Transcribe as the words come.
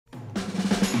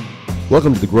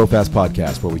Welcome to the Grow Fast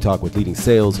podcast, where we talk with leading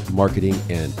sales, marketing,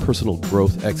 and personal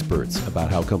growth experts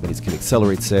about how companies can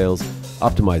accelerate sales,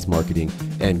 optimize marketing,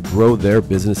 and grow their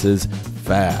businesses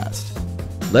fast.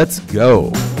 Let's go.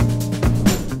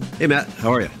 Hey, Matt,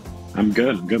 how are you? I'm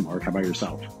good. I'm good, Mark. How about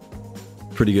yourself?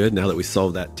 Pretty good. Now that we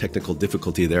solved that technical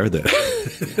difficulty there, I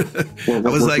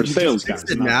was like, sales guys,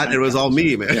 Matt. It was all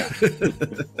me, man. Yeah.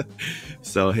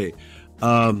 So, hey,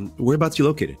 whereabouts you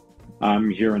located? I'm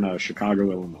here in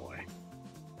Chicago, Illinois.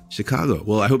 Chicago.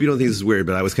 Well, I hope you don't think this is weird,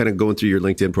 but I was kind of going through your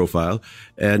LinkedIn profile,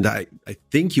 and I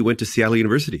think you went to Seattle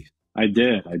University. I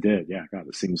did. Yeah. God,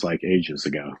 it seems like ages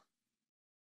ago.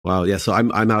 Wow. Yeah. So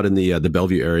I'm out in the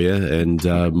Bellevue area, and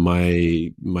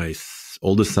my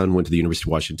oldest son went to the University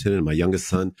of Washington, and my youngest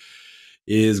son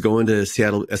is going to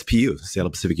Seattle SPU,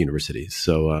 Seattle Pacific University.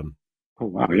 So, oh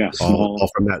wow, yeah, all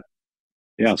from that.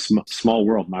 Yeah, small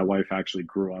world. My wife actually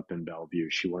grew up in Bellevue.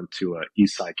 She went to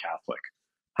Eastside Catholic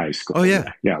High School. Oh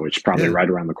yeah, which is probably right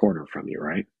around the corner from you,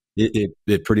 right?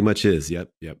 It pretty much is. Yep.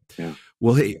 Yeah.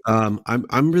 Well, hey,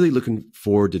 I'm really looking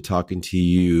forward to talking to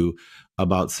you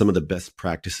about some of the best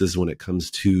practices when it comes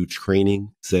to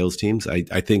training sales teams.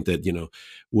 I think that,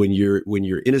 when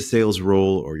you're in a sales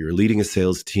role or you're leading a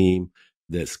sales team,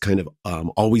 that's kind of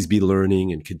always be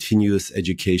learning, and continuous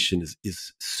education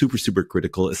is super, super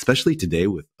critical, especially today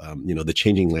with the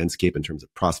changing landscape in terms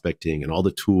of prospecting and all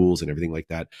the tools and everything like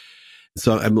that.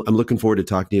 So I'm looking forward to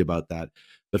talking to you about that.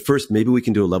 But first, maybe we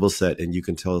can do a level set, and you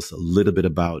can tell us a little bit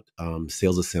about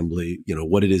sales assembly,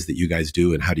 what it is that you guys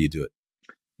do and how do you do it?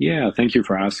 Yeah, thank you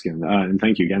for asking. And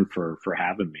thank you again for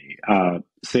having me.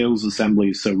 Sales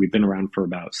assembly, so we've been around for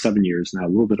about 7 years now, a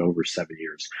little bit over 7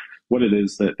 years. What it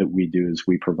is that we do is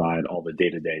we provide all the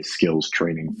day-to-day skills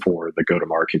training for the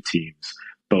go-to-market teams,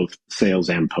 both sales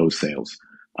and post-sales,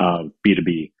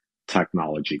 B2B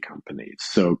technology companies.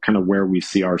 So kind of where we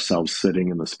see ourselves sitting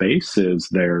in the space is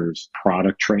there's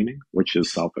product training, which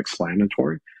is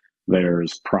self-explanatory.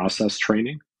 There's process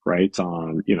training, right?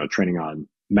 On, training on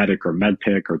Medic or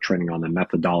MedPick, or training on a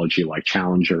methodology like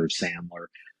Challenger or Sandler.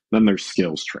 Then there's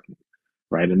skills training,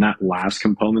 right? And that last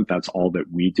component, that's all that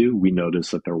we do. We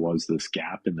noticed that there was this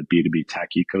gap in the B2B tech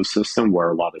ecosystem where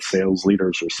a lot of sales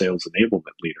leaders or sales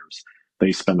enablement leaders,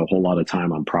 they spend a whole lot of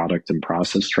time on product and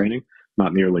process training,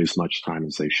 not nearly as much time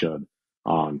as they should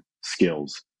on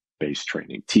skills-based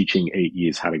training, teaching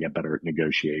AEs how to get better at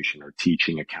negotiation, or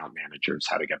teaching account managers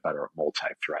how to get better at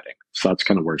multi-threading. So that's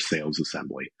kind of where sales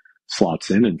assembly slots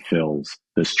in and fills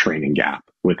this training gap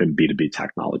within B2B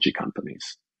technology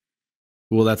companies.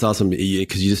 Well, that's awesome,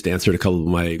 because you just answered a couple of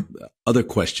my other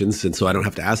questions, and so I don't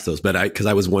have to ask those. But because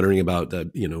I was wondering about,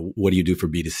 what do you do for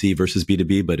B2C versus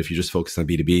B2B? But if you're just focused on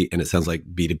B2B, and it sounds like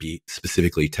B2B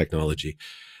specifically technology,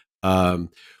 let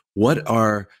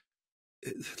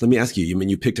me ask you.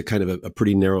 You picked a kind of a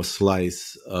pretty narrow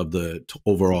slice of the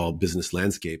overall business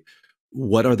landscape.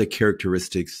 What are the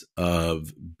characteristics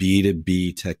of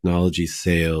B2B technology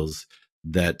sales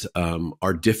that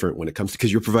are different when it comes to,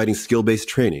 because you're providing skill-based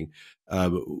training?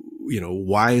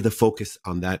 Why the focus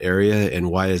on that area, and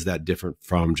why is that different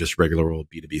from just regular old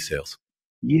B2B sales?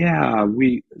 Yeah,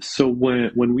 so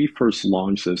when we first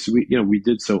launched this, we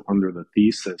did so under the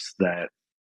thesis that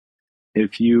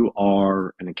if you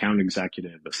are an account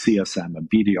executive, a CSM, a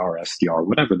BDR, SDR,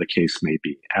 whatever the case may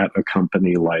be, at a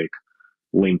company like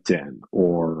LinkedIn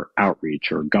or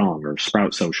Outreach or Gong or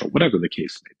Sprout Social, whatever the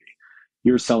case may be,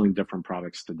 you're selling different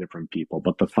products to different people,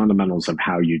 but the fundamentals of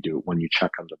how you do it when you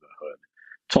check under the hood,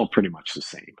 it's all pretty much the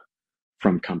same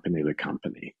from company to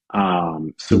company.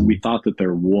 So we thought that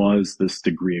there was this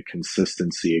degree of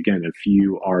consistency. Again, if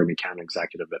you are an account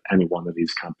executive at any one of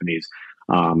these companies,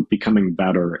 becoming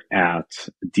better at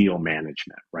deal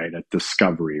management, right? At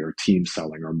discovery or team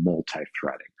selling or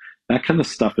multi-threading. That kind of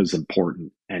stuff is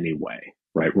important anyway,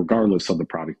 right? Regardless of the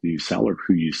product that you sell or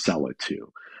who you sell it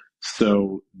to.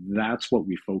 So that's what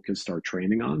we focused our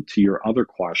training on. To your other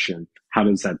question, how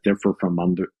does that differ from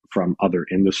other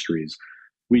industries?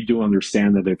 We do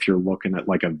understand that if you're looking at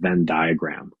like a Venn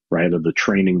diagram, right, of the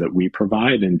training that we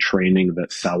provide and training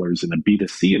that sellers in a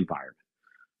B2C environment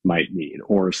might need,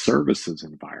 or a services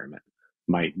environment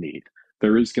might need,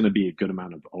 there is going to be a good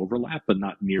amount of overlap, but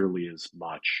not nearly as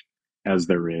much as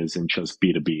there is in just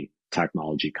B2B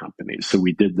technology companies. So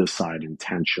we did decide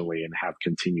intentionally, and have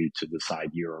continued to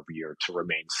decide year over year, to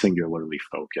remain singularly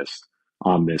focused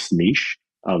on this niche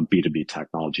of B2B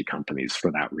technology companies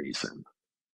for that reason.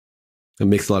 It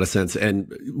makes a lot of sense.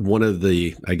 And one of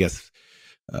the, I guess,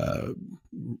 uh,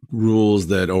 rules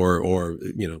that, or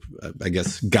I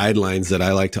guess guidelines that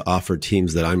I like to offer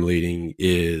teams that I'm leading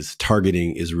is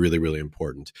targeting is really, really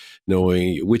important.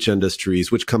 Knowing which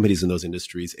industries, which companies in those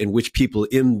industries, and which people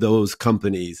in those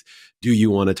companies do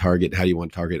you want to target, how do you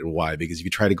want to target, and why? Because if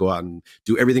you try to go out and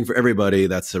do everything for everybody,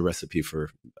 that's a recipe for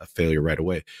a failure right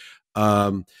away.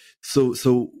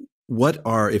 So what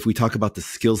are, if we talk about the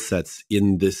skill sets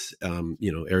in this,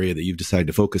 area that you've decided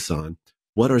to focus on,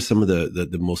 what are some of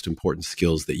the most important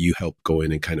skills that you help go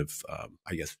in and kind of,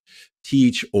 I guess,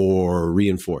 teach or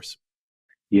reinforce?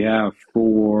 Yeah,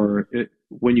 for it,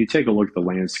 when you take a look at the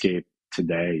landscape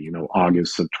today,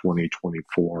 August of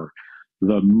 2024,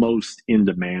 the most in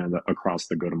demand across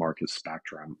the go-to-market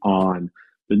spectrum on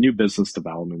the new business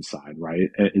development side, right?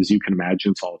 As you can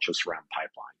imagine, it's all just around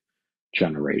pipeline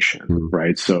generation, Mm-hmm.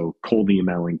 right? So cold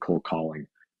emailing, cold calling,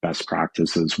 best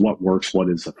practices, what works, what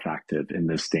is effective in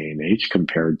this day and age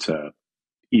compared to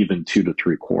even 2 to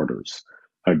 3 quarters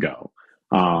ago.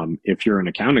 If you're an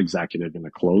account executive in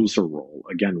a closer role,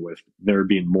 again, with there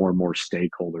being more and more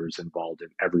stakeholders involved in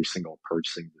every single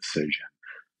purchasing decision,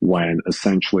 when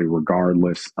essentially,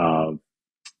 regardless of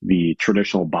the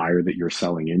traditional buyer that you're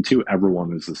selling into,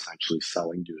 everyone is essentially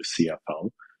selling to a CFO.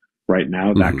 Right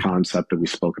now, that Mm-hmm. concept that we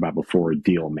spoke about before,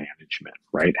 deal management,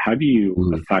 right? How do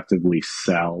you effectively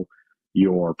sell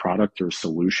your product or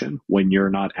solution when you're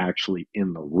not actually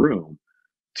in the room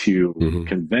to Mm-hmm.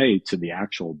 convey to the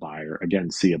actual buyer,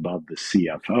 again, see above the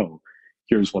CFO,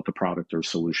 here's what the product or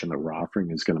solution that we're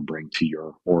offering is going to bring to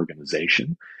your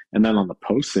organization. And then on the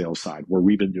post sale side, where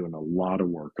we've been doing a lot of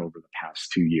work over the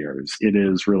past 2 years, it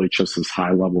is really just this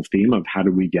high level theme of how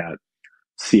do we get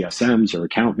CSMs or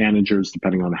account managers,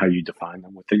 depending on how you define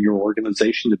them within your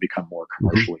organization, to become more Mm-hmm.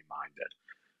 commercially minded,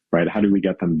 right? How do we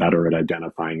get them better at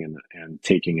identifying and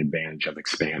taking advantage of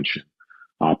expansion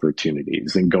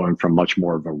opportunities and going from much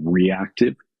more of a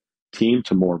reactive team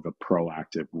to more of a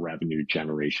proactive revenue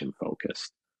generation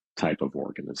focused type of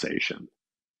organization?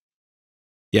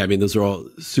 Yeah, I mean, those are all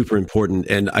super important,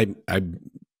 and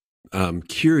I'm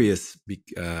curious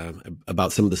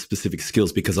about some of the specific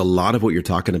skills because a lot of what you're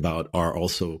talking about are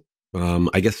also,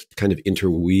 I guess, kind of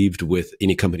interweaved with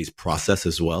any company's process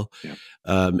as well. Yeah.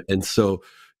 And so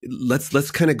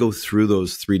let's kind of go through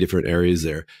those three different areas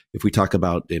there. If we talk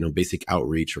about basic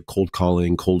outreach or cold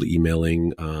calling, cold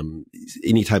emailing,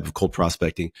 any type of cold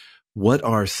prospecting, what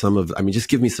are some of, I mean, just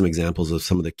give me some examples of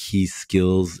some of the key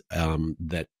skills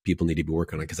that people need to be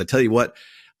working on. Because I tell you what,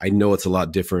 I know it's a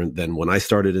lot different than when I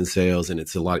started in sales, and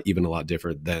it's even a lot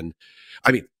different than,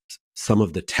 I mean, some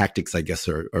of the tactics, I guess,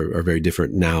 are very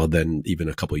different now than even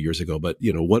a couple of years ago. But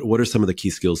what are some of the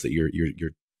key skills that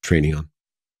you're training on?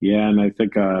 Yeah, and I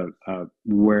think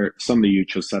where some of you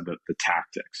just said that the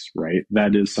tactics, right?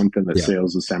 That is something that Yeah.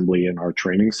 sales assembly in our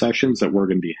training sessions that we're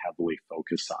going to be heavily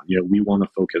focused on. We want to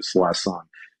focus less on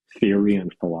theory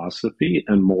and philosophy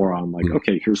and more on like, Mm-hmm.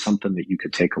 okay, here's something that you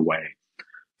could take away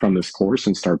from this course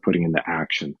and start putting into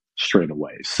action straight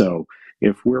away. So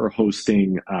if we're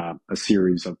hosting a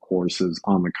series of courses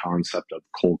on the concept of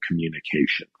cold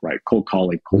communication, right? Cold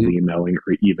calling, cold emailing,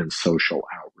 or even social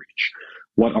outreach,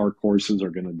 what our courses are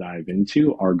going to dive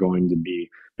into are going to be,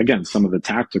 again, some of the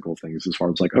tactical things as far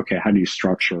as like, okay, how do you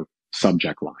structure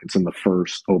subject lines in the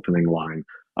first opening line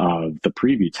of the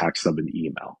preview text of an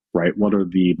email, right? What are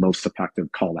the most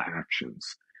effective call to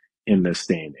actions in this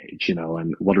day and age,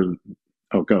 and what are,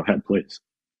 oh, go ahead, please.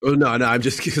 Oh no, I'm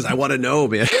just because I want to know,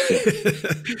 man. Yeah.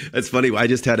 It's funny. I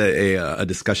just had a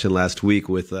discussion last week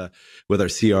with our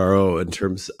CRO in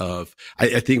terms of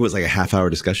I think it was like a half-hour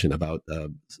discussion about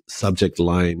subject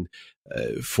line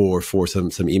for some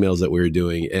emails that we were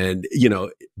doing, and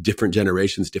different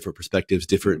generations, different perspectives,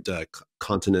 different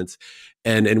continents,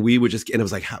 and we would just, and I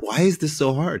was like, why is this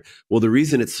so hard? Well, the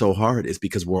reason it's so hard is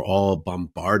because we're all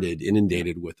bombarded,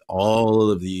 inundated with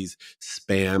all of these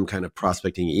spam kind of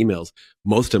prospecting emails.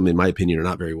 Most of them, in my opinion, are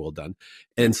not very well done.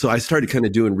 And so I started kind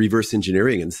of doing reverse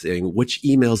engineering and saying, which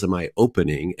emails am I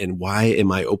opening and why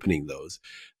am I opening those?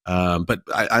 But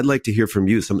I'd like to hear from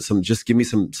you. Just give me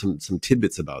some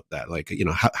tidbits about that. Like,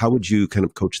 how would you kind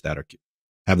of coach that or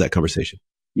have that conversation?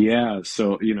 Yeah.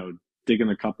 So, digging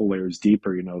a couple layers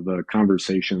deeper, the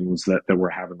conversations that we're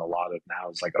having a lot of now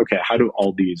is like, okay, how do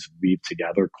all these weave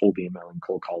together? Cold emailing,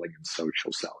 cold calling, and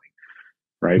social selling,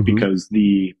 right? Mm-hmm. Because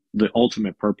the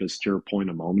ultimate purpose, to your point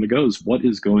a moment ago, is what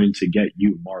is going to get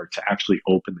you, Mark, to actually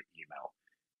open the email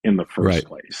in the first Right.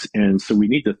 place. And so we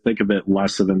need to think of it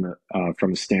less of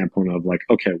from a standpoint of like,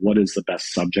 okay, what is the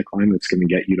best subject line that's going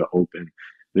to get you to open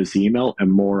this email,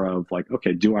 and more of like,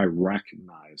 okay, do I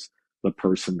recognize the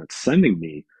person that's sending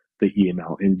me the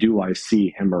email, and do I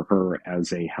see him or her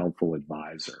as a helpful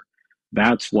advisor?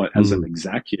 That's what, as an Mm,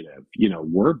 executive,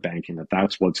 we're banking that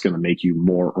that's what's going to make you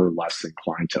more or less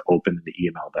inclined to open the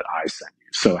email that I send you.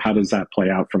 So how does that play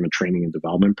out from a training and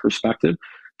development perspective?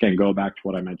 Again, go back to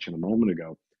what I mentioned a moment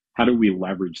ago. How do we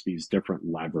leverage these different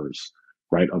levers,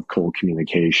 right, of cold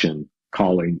communication,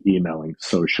 calling, emailing,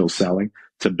 social selling,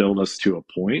 to build us to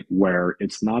a point where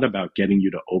it's not about getting you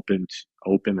to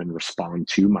open and respond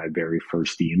to my very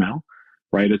first email,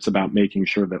 right? It's about making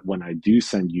sure that when I do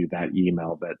send you that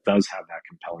email that does have that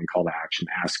compelling call to action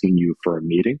asking you for a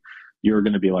meeting, you're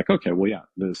going to be like, okay, well, yeah,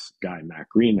 this guy, Matt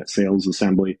Green at Sales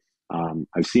Assembly,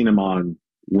 I've seen him on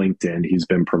LinkedIn. He's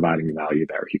been providing value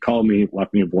there. He called me,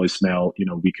 left me a voicemail,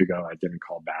 a week ago. I didn't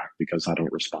call back because I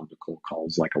don't respond to cold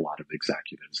calls like a lot of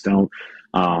executives don't.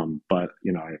 But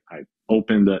I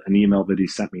opened an email that he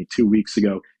sent me 2 weeks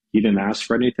ago. He didn't ask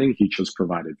for anything. He just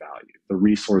provided value. The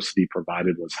resource that he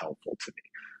provided was helpful to me.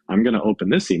 I'm going to open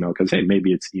this email because, hey,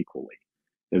 maybe it's equally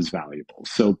as valuable.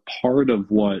 So part of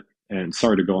what, and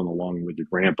sorry to go on a long-winded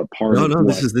rant, but part no, of no,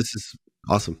 what, this is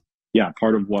awesome. yeah,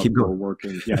 part of what Keep we're going.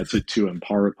 working, to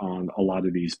impart on a lot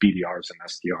of these BDRs and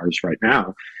SDRs right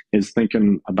now is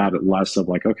thinking about it less of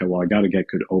like, okay, well, I got to get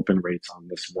good open rates on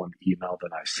this one email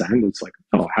that I send. It's like,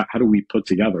 oh, how do we put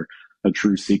together a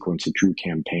true sequence, a true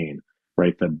campaign,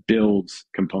 right, that builds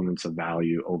components of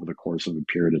value over the course of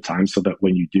a period of time so that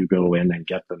when you do go in and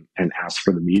get them and ask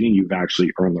for the meeting, you've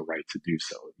actually earned the right to do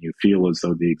so. You feel as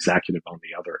though the executive on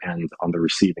the other end, on the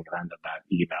receiving end of that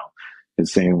email,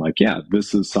 is saying like, yeah,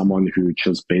 this is someone who,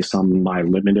 just based on my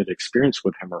limited experience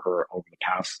with him or her over the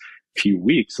past few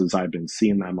weeks, as I've been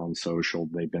seeing them on social,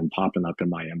 they've been popping up in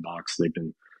my inbox, they've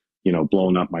been,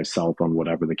 blowing up my cell phone,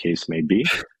 whatever the case may be.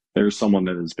 There's someone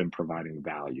that has been providing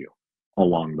value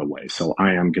along the way. So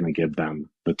I am going to give them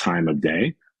the time of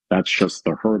day. That's just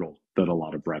the hurdle that a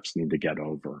lot of reps need to get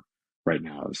over right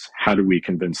now, is how do we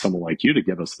convince someone like you to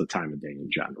give us the time of day in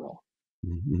general?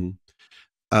 Mm-hmm.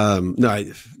 No,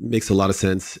 it makes a lot of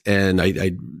sense. And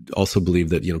I also believe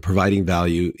that, providing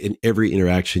value in every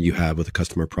interaction you have with a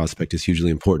customer prospect is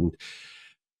hugely important.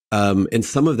 And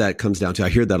some of that comes down to, I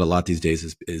hear that a lot these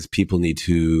days, is people need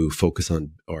to focus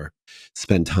on or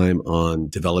spend time on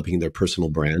developing their personal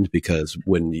brand, because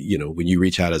when you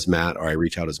reach out as Matt or I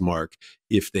reach out as Mark,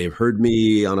 if they've heard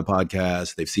me on a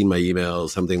podcast, they've seen my email,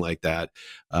 something like that,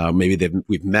 maybe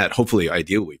we've met, hopefully,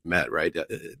 ideally we've met, right?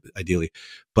 Ideally.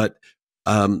 But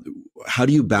how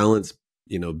do you balance,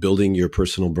 building your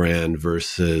personal brand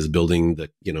versus building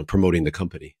promoting the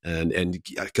company? And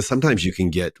because sometimes you can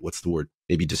get, what's the word,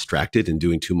 maybe distracted and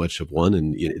doing too much of one,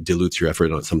 and it dilutes your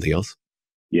effort on something else.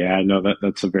 Yeah, no,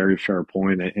 that's a very fair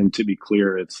point. And to be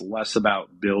clear, it's less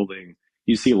about building.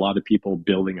 You see a lot of people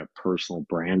building a personal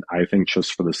brand, I think,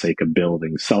 just for the sake of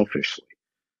building selfishly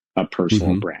a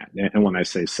personal Mm-hmm. brand. And when I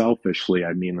say selfishly,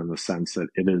 I mean in the sense that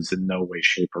it is in no way,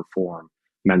 shape, or form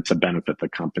meant to benefit the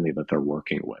company that they're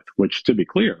working with, which, to be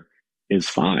clear, is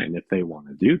fine if they want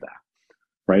to do that,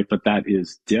 right? But that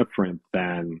is different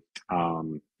than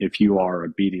if you are a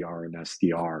BDR and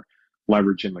SDR,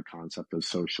 leveraging the concept of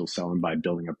social selling by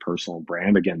building a personal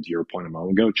brand, again, to your point a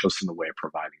moment ago, just in the way of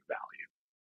providing value,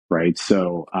 right?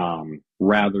 So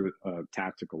rather, a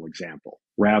tactical example,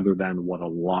 rather than what a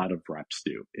lot of reps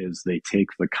do is they take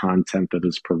the content that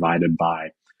is provided by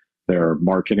their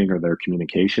marketing or their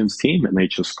communications team and they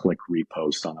just click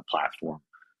repost on a platform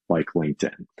like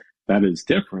LinkedIn. That is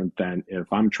different than if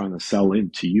I'm trying to sell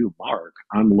into you, Mark,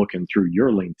 I'm looking through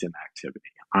your LinkedIn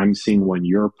activity. I'm seeing when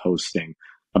you're posting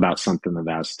about something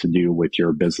that has to do with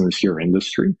your business, your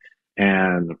industry.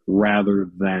 And rather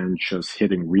than just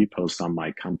hitting repost on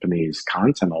my company's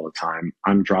content all the time,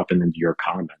 I'm dropping into your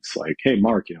comments like, hey,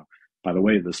 Mark, by the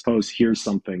way, this post, here's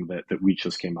something that we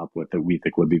just came up with that we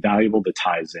think would be valuable that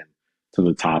ties in to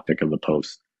the topic of the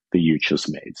post that you just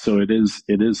made. So it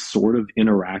is sort of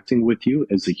interacting with you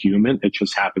as a human. It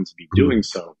just happens to be Mm-hmm. doing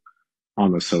so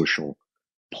on a social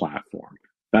platform.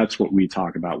 That's what we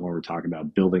talk about when we're talking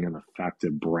about building an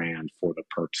effective brand for the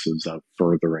purposes of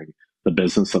furthering the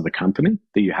business of the company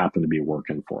that you happen to be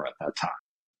working for at that time.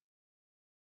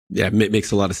 Yeah,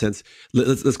 makes a lot of sense.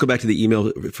 Let's go back to the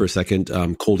email for a second.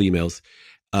 Cold emails.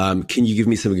 Can you give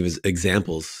me some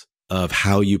examples of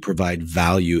how you provide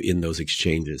value in those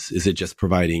exchanges? Is it just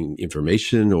providing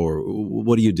information, or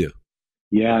what do you do?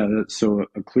 Yeah, so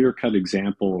a clear-cut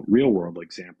example, real-world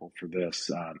example for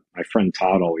this. My friend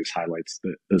Todd always highlights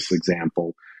this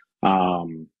example.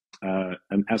 An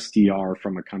SDR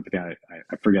from a company,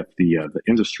 I forget the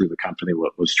industry the company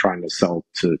was trying to sell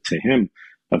to him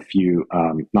a few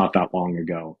not that long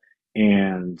ago,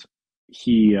 and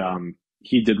he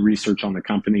he did research on the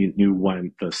company, knew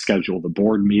when to schedule the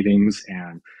board meetings,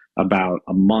 and about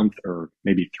a month or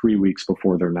maybe 3 weeks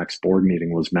before their next board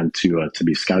meeting was meant to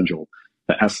be scheduled,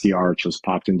 the SDR just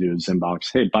popped into his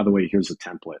inbox. Hey, by the way, here's a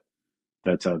template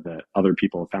that other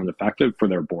people have found effective for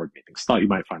their board meetings. Thought you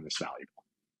might find this valuable.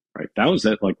 Right. That was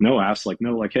it. Like no ask, like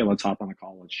no, like, hey, let's hop on a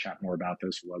call. Let's chat more about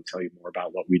this. We'll tell you more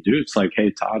about what we do. It's like,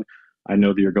 hey, Todd, I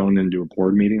know that you're going into a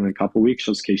board meeting in a couple of weeks.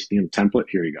 Just in case you need a template,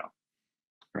 here you go.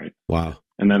 Right. Wow.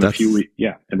 And then a few weeks,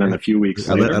 yeah. And then a few weeks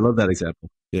later, I love that example.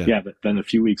 Yeah. Yeah. But then a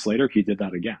few weeks later, he did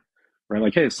that again. Right.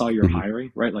 Like, hey, I saw you're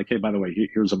hiring. Right. Like, hey, by the way,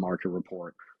 here's a market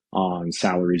report on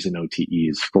salaries and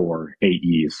OTEs for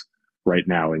AEs right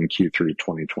now in Q3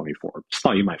 2024. Just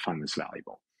thought you might find this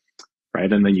valuable. Right.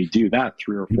 And then you do that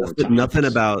 3 or 4 times.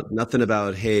 Nothing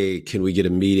about, hey, can we get a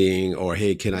meeting? Or,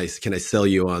 hey, can I sell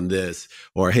you on this?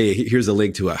 Or, hey, here's a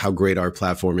link to how great our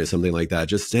platform is, something like that.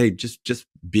 Just, hey, just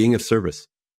being of service.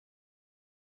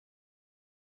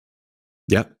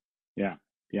 Yep. Yeah.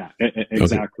 Yeah.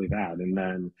 Exactly that. And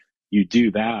then you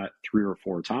do that 3 or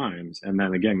 4 times. And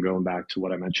then again, going back to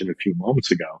what I mentioned a few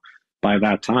moments ago, by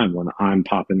that time, when I'm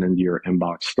popping into your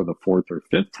inbox for the 4th or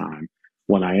 5th time,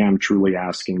 when I am truly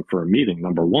asking for a meeting,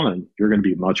 number one, you're going to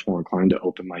be much more inclined to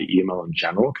open my email in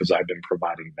general because I've been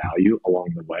providing value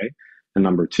along the way. And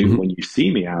number two, when you see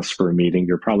me ask for a meeting,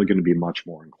 you're probably going to be much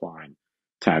more inclined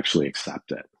to actually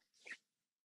accept it.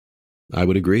 I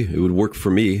would agree. It would work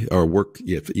for me, or work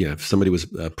if somebody was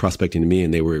prospecting to me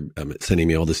and they were sending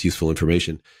me all this useful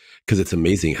information, because it's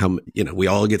amazing how, we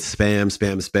all get spam,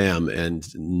 and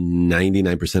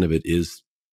 99% of it is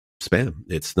spam.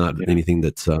 It's not anything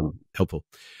that's helpful.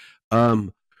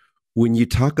 When you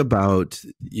talk about,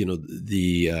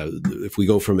 if we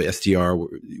go from SDR,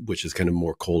 which is kind of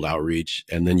more cold outreach,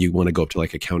 and then you want to go up to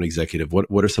like account executive,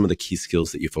 what are some of the key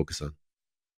skills that you focus on?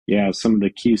 Yeah, some of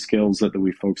the key skills that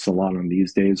we focus a lot on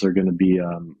these days are going to be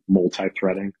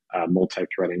multi-threading.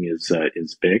 Multi-threading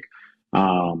is big.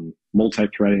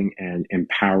 Multi-threading and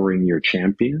empowering your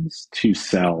champions to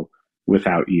sell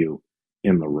without you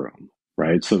in the room,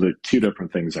 right? So there are 2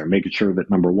 different things there. Making sure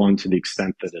that, number one, to the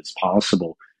extent that it's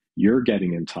possible, you're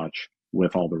getting in touch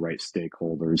with all the right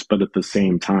stakeholders, but at the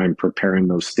same time, preparing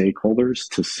those stakeholders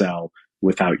to sell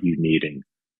without you needing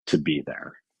to be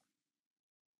there.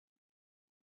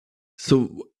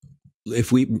 So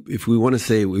if we want to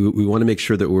say we want to make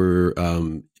sure that we're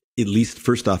at least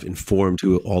first off informed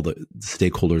who all the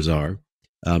stakeholders are,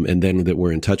 and then that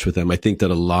we're in touch with them. I think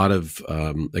that a lot of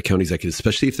account executives,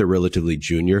 especially if they're relatively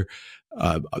junior,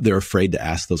 they're afraid to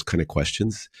ask those kind of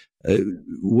questions.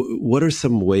 What are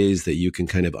some ways that you can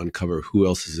kind of uncover who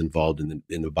else is involved in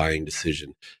the buying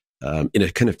decision in a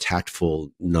kind of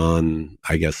tactful,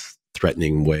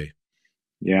 threatening way?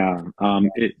 Yeah,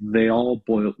 they all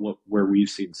boil where we've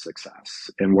seen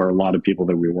success, and where a lot of people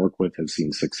that we work with have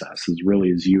seen success is really,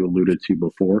 as you alluded to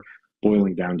before,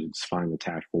 boiling down to just find the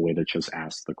tactful way to just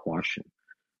ask the question,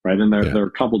 right? And there are a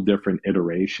couple different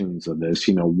iterations of this.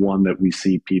 One that we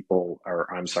see people,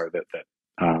 that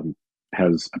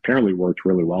has apparently worked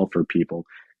really well for people,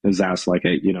 is ask like,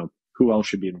 hey, who else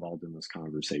should be involved in this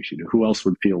conversation? Who else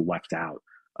would feel left out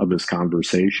of this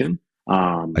conversation?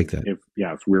 Like that.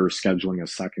 If we're scheduling a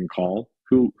second call,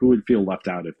 who would feel left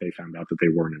out if they found out that they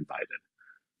weren't invited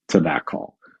to that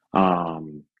call?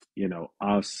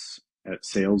 Us at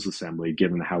Sales Assembly,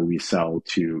 given how we sell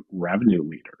to revenue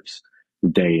leaders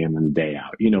day in and day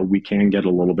out, we can get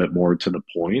a little bit more to the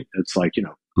point. It's like,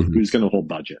 who's going to hold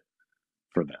budget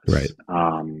for this? Right.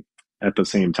 At the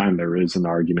same time, there is an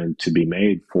argument to be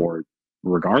made for,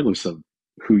 regardless of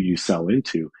who you sell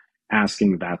into,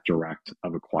 asking that direct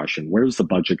of a question. Where's the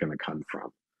budget going to come from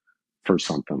for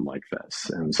something like this?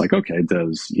 And it's like, okay,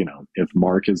 if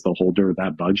Mark is the holder of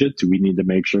that budget, do we need to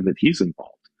make sure that he's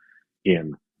involved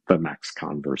in the next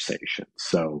conversation?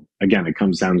 So again, it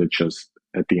comes down to just,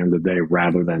 at the end of the day,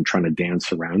 rather than trying to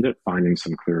dance around it, finding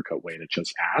some clear-cut way to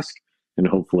just ask and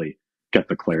hopefully get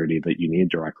the clarity that you need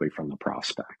directly from the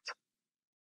prospect.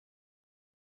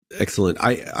 Excellent.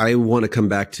 I want to come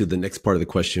back to the next part of the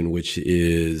question, which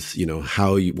is,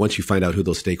 once you find out who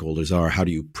those stakeholders are, how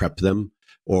do you prep them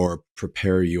or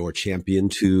prepare your champion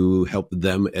to help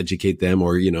them, educate them,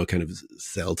 or, kind of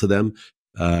sell to them?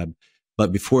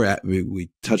 But before we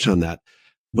touch on that,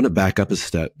 I want to back up a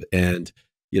step. And,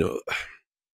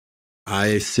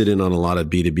 I sit in on a lot of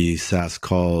B2B SaaS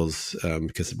calls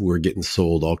because we're getting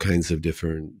sold all kinds of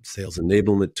different sales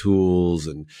enablement tools.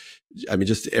 And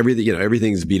just everything,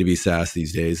 everything's B2B SaaS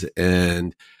these days.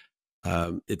 And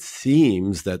it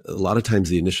seems that a lot of times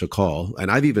the initial call, and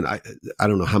I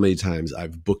don't know how many times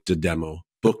I've booked a demo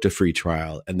booked a free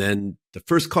trial. And then the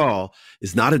first call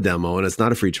is not a demo and it's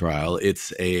not a free trial.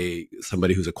 It's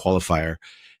somebody who's a qualifier.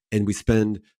 And we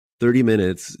spend 30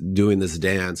 minutes doing this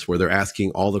dance where they're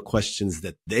asking all the questions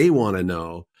that they want to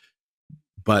know,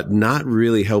 but not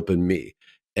really helping me.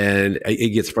 And it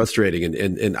gets frustrating.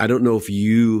 And I don't know if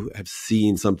you have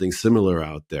seen something similar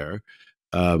out there.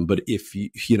 But if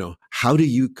how do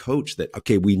you coach that?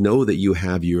 Okay, we know that you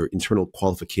have your internal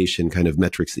qualification kind of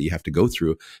metrics that you have to go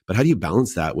through, but how do you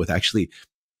balance that with actually,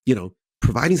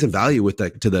 providing some value with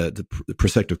that to the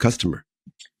prospective customer?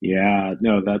 Yeah,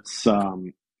 no, that's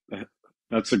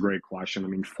a great question. I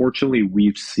mean, fortunately,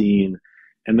 we've seen,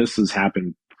 and this has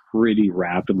happened pretty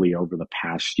rapidly over the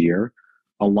past year,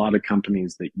 a lot of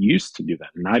companies that used to do that.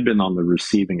 And I've been on the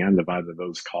receiving end of either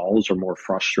those calls or more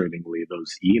frustratingly,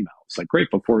 those emails. Like, great,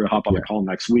 before you hop on a call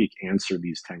next week, answer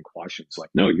these 10 questions.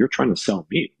 Like, no, you're trying to sell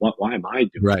me. Why am I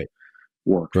doing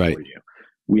work for you?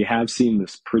 We have seen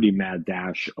this pretty mad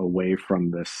dash away from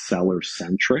this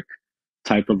seller-centric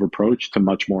type of approach to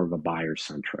much more of a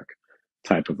buyer-centric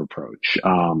type of approach.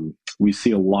 We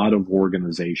see a lot of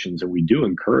organizations, and we do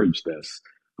encourage this.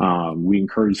 We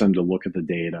encourage them to look at the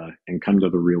data and come to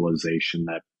the realization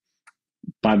that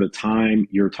by the time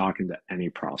you're talking to any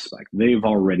prospect, they've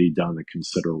already done a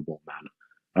considerable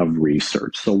amount of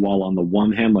research. So while on the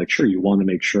one hand, like, sure, you want to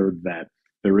make sure that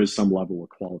there is some level of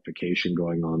qualification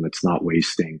going on that's not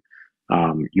wasting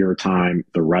your time,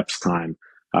 the rep's time.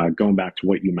 Going back to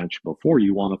what you mentioned before,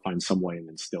 you want to find some way of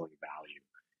instilling value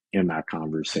in that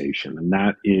conversation. And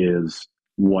that is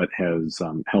what has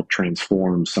helped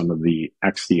transform some of the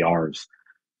XDRs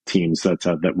teams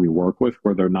that we work with,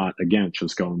 where they're not, again,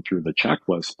 just going through the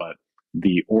checklist, but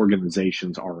the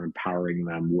organizations are empowering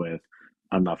them with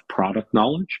enough product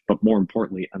knowledge, but more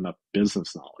importantly, enough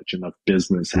business knowledge, enough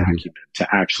business acumen to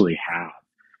actually have,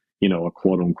 a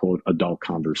quote unquote adult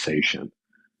conversation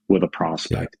with a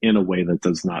prospect in a way that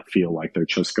does not feel like they're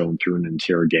just going through an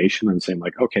interrogation and saying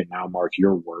like, okay, now Mark,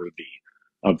 you're worthy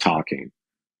of talking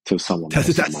to someone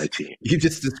else on my team. You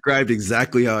just described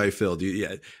exactly how I felt.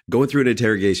 Going through an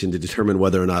interrogation to determine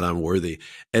whether or not I'm worthy.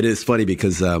 And it's funny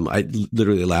because I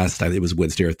literally last time, it was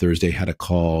Wednesday or Thursday, had a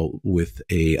call with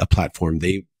a platform.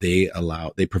 They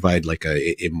provide like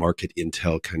a market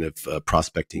intel kind of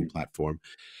prospecting platform.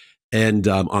 And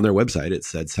on their website, it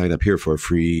said, sign up here for a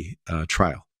free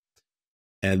trial.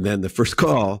 And then the first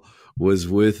call was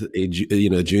with a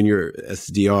junior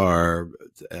SDR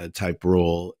type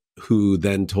role, who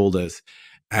then told us,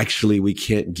 actually, we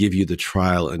can't give you the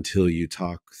trial until you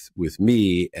talk with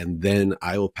me. And then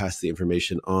I will pass the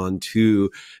information on to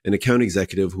an account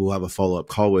executive who will have a follow-up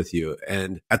call with you.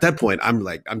 And at that point, I'm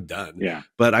like, I'm done. Yeah.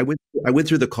 But I went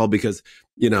through the call because,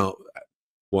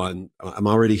 one, I'm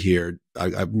already here.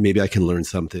 Maybe I can learn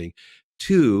something.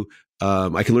 Two,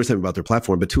 I can learn something about their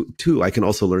platform, but two, I can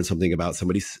also learn something about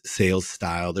somebody's sales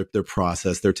style, their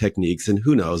process, their techniques, and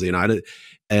who knows,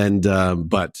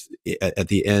 but at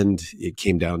the end, it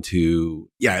came down to,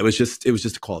 it was just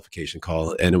a qualification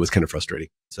call, and it was kind of frustrating.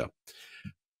 So,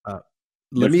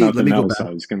 let me go back. I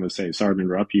was going to say, sorry to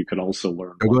interrupt. You could also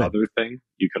learn one other thing.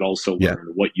 You could also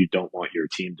learn what you don't want your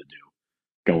team to do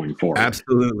going forward.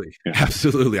 Absolutely. Yeah.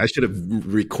 Absolutely. I should have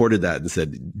recorded that and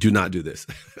said, do not do this.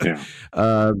 Yeah.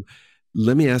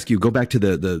 Let me ask you, go back to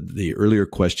the earlier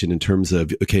question in terms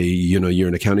of, okay, you're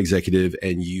an account executive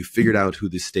and you figured out who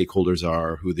the stakeholders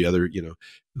are, who the other,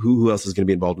 who else is going to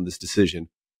be involved in this decision.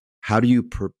 How do you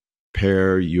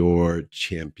prepare your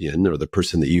champion or the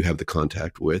person that you have the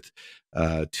contact with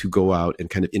to go out and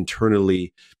kind of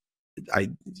internally,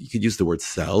 you could use the word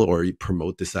sell or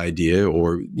promote this idea,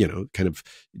 or, kind of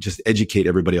just educate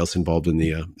everybody else involved in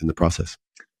the process?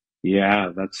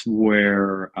 Yeah, that's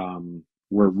where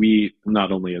we,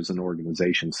 not only as an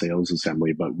organization, sales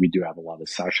assembly, but we do have a lot of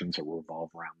sessions that revolve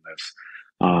around this.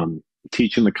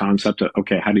 Teaching the concept of,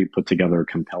 okay, how do you put together a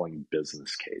compelling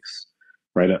business case,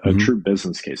 right? A true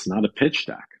business case, not a pitch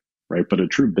deck, right? But a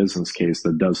true business case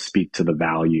that does speak to the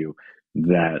value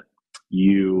that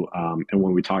you, and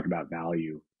when we talk about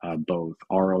value, both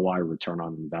ROI, return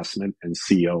on investment, and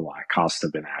COI, cost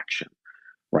of inaction,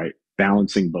 right?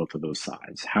 Balancing both of those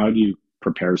sides. How do you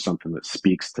prepare something that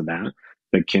speaks to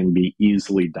that can be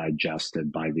easily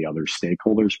digested by the other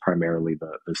stakeholders, primarily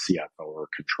the CFO or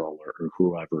controller or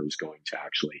whoever is going to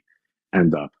actually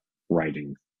end up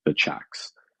writing the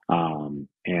checks. And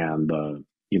the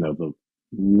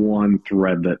one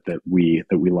thread that we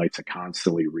like to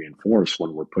constantly reinforce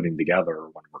when we're putting together, or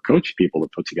when we're coaching people to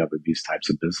put together these types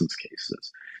of business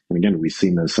cases, and again, we've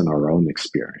seen this in our own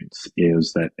experience,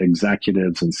 is that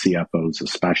executives and CFOs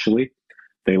especially,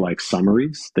 they like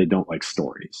summaries, they don't like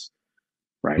stories,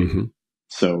 right?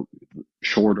 So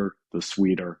shorter, the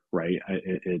sweeter, right?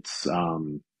 It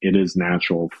is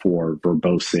natural for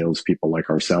verbose salespeople like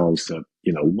ourselves to,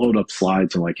 load up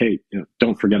slides and like, hey,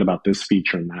 don't forget about this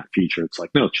feature and that feature. It's like,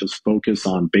 no, just focus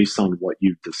on based on what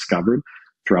you've discovered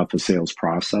throughout the sales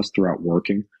process, throughout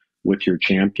working with your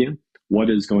champion, what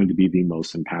is going to be the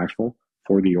most impactful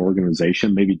for the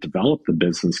organization. Maybe develop the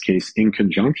business case in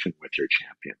conjunction with your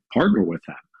champion, partner with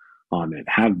them on it,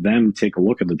 have them take a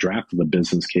look at the draft of the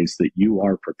business case that you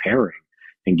are preparing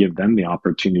and give them the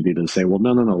opportunity to say, well,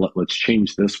 no, let's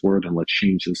change this word and let's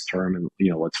change this term and,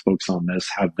 let's focus on this,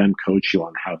 have them coach you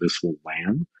on how this will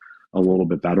land a little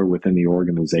bit better within the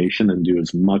organization and do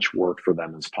as much work for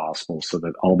them as possible so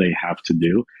that all they have to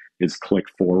do is click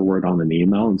forward on an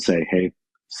email and say, hey,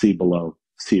 see below,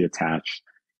 see attached.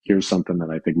 Here's something that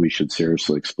I think we should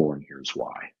seriously explore and here's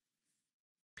why.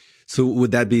 So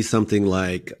would that be something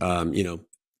like,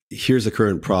 here's a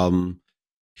current problem,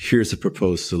 here's a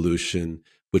proposed solution,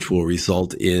 which will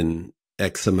result in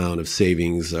X amount of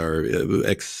savings or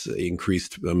X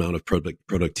increased amount of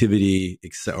productivity,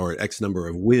 or X number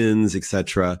of wins,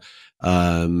 etc.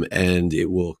 And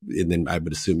then I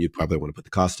would assume you probably want to put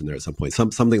the cost in there at some point,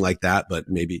 something like that, but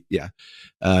maybe, yeah.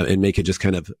 And make it just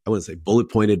kind of, I wouldn't say bullet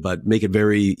pointed, but make it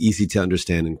very easy to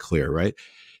understand and clear, right?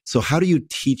 So how do you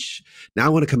teach? Now I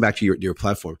want to come back to your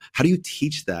platform. How do you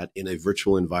teach that in a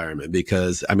virtual environment?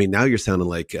 Because I mean, now you're sounding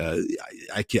like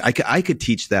I could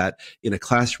teach that in a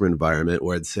classroom environment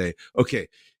where I'd say, okay,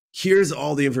 here's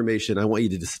all the information. I want you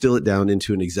to distill it down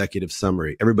into an executive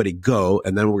summary. Everybody go,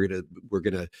 and then we're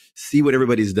gonna see what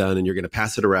everybody's done, and you're gonna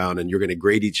pass it around, and you're gonna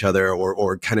grade each other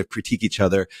or kind of critique each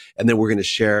other, and then we're gonna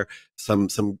share some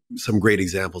great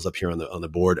examples up here on the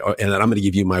board, and then I'm gonna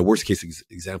give you my worst case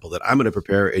example that I'm gonna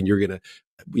prepare, and you're gonna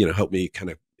help me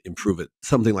kind of improve it,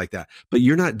 something like that. But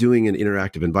you're not doing an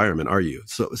interactive environment, are you?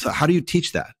 So how do you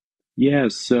teach that? Yeah,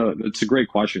 so it's a great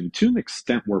question. To an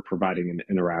extent, we're providing an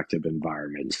interactive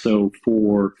environment. So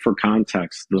for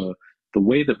context, the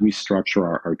way that we structure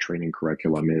our training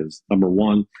curriculum is number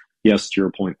one, yes, to your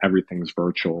point, everything's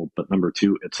virtual, but number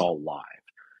two, it's all live,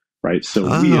 right? So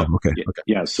okay.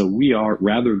 yeah, so we are,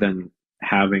 rather than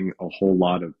having a whole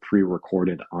lot of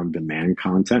pre-recorded on-demand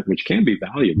content, which can be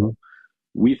valuable,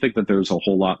 we think that there's a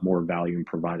whole lot more value in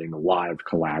providing a live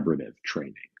collaborative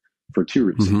training for two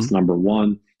reasons. Mm-hmm. Number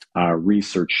one,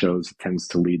 research shows it tends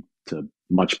to lead to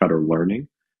much better learning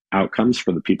outcomes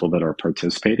for the people that are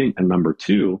participating. And number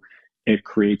two, it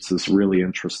creates this really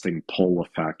interesting pull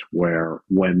effect where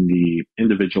when the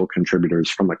individual contributors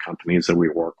from the companies that we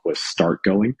work with start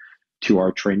going to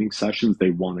our training sessions,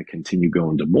 they want to continue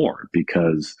going to more,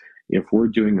 because if we're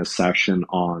doing a session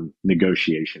on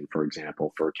negotiation, for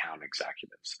example, for account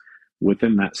executives,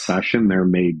 within that session, there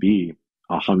may be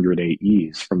 100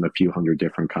 AEs from the few hundred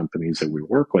different companies that we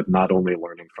work with, not only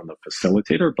learning from the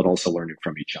facilitator, but also learning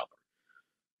from each other,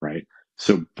 right?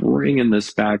 So bringing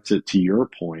this back to your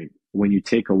point, when you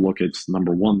take a look at,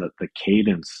 number one, the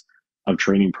cadence of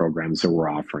training programs that we're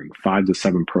offering, 5 to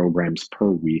 7 programs per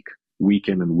week, week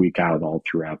in and week out, all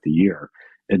throughout the year,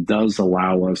 it does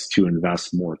allow us to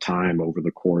invest more time over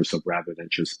the course of, rather than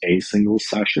just a single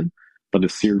session, but a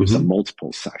series of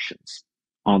multiple sessions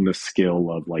on the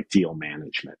skill of like deal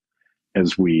management,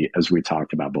 as we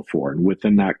talked about before. And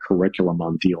within that curriculum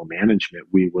on deal management,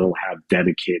 we will have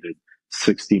dedicated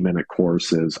 60-minute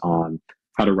courses on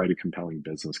how to write a compelling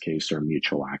business case or a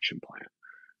mutual action plan,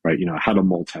 right? How to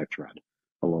multi-thread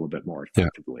a little bit more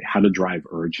effectively, how to drive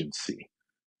urgency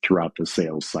throughout the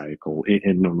sales cycle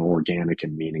in an organic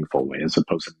and meaningful way, as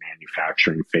opposed to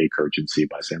manufacturing fake urgency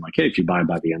by saying like, hey, if you buy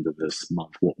by the end of this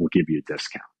month, we'll give you a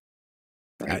discount.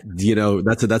 Right.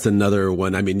 That's another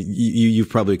one. I mean, you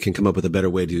probably can come up with a better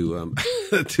way to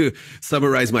to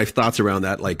summarize my thoughts around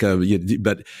that. Like,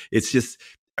 but it's just,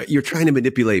 you're trying to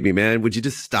manipulate me, man. Would you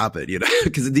just stop it?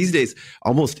 Because these days,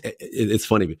 it's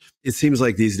funny. It seems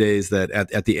like these days that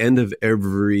at the end of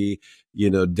every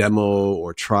demo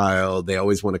or trial, they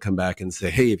always want to come back and say,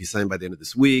 hey, if you sign by the end of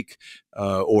this week,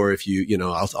 or if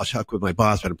I'll check with my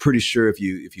boss, but I'm pretty sure if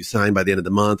you sign by the end of the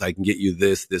month, I can get you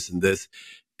this, this, and this.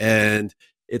 And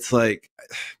it's like,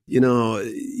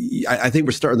 I think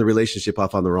we're starting the relationship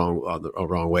off on the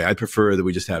wrong way. I prefer that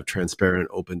we just have transparent,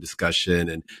 open discussion,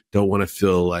 and don't want to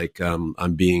feel like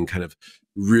I'm being kind of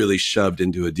really shoved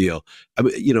into a deal.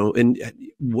 And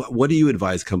what do you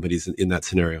advise companies in that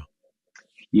scenario?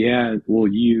 Yeah, well,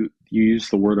 you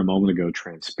used the word a moment ago,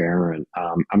 transparent.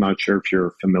 I'm not sure if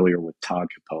you're familiar with Todd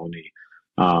Capone,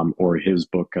 or his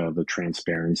book, The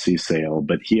Transparency Sale,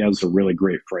 but he has a really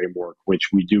great framework, which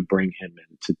we do bring him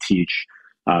in to teach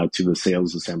to the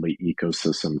sales assembly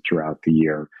ecosystem throughout the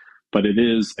year. But it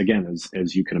is, again,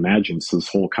 as you can imagine, it's this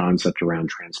whole concept around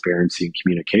transparency and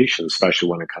communication, especially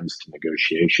when it comes to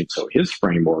negotiation. So his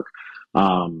framework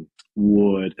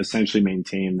would essentially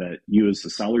maintain that you as the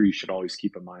seller, you should always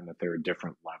keep in mind that there are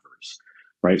different levers,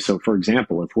 right? So for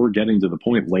example, if we're getting to the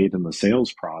point late in the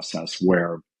sales process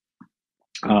where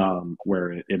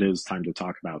it is time to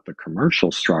talk about the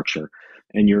commercial structure,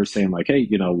 and you're saying like, hey,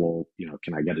 well,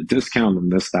 can I get a discount on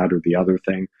this, that, or the other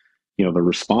thing? The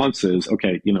response is,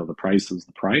 okay, the price is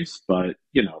the price, but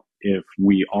if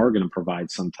we are going to provide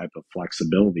some type of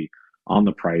flexibility on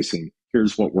the pricing,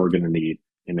 here's what we're going to need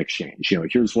in exchange.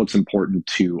 Here's what's important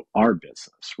to our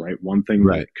business, right? One thing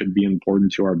Right. that could be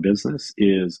important to our business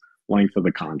is length of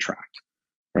the contract.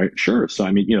 Right. Sure. So,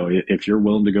 I mean, if you're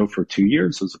willing to go for 2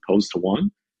 years as opposed to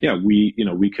one, yeah, we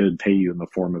could pay you in the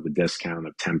form of a discount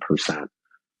of 10%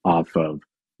 off of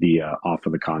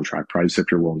the contract price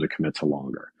if you're willing to commit to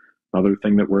longer. Another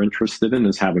thing that we're interested in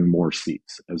is having more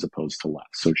seats as opposed to less.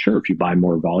 So sure, if you buy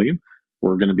more volume,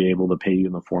 we're going to be able to pay you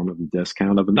in the form of a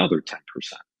discount of another 10%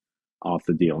 off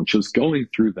the deal. And just going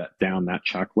through that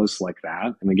checklist like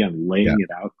that, and again, Yeah. laying it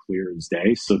out clear as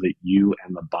day so that you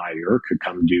and the buyer could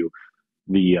come to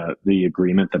the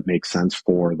agreement that makes sense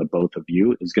for the both of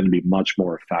you, is going to be much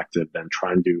more effective than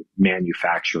trying to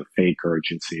manufacture fake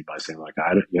urgency by saying like,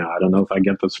 I don't know if I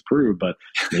get this approved, but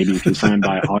maybe if you sign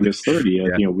by August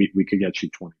 30th, Yeah. we could get you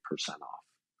 20% off.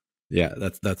 Yeah,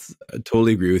 that's I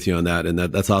totally agree with you on that, and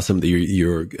that's awesome that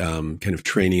you're kind of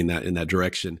training in that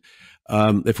direction.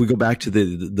 If we go back to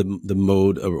the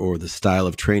mode or the style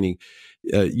of training,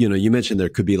 you mentioned there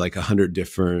could be like 100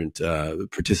 different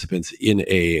participants in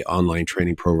a online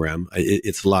training program.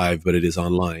 It's live, but it is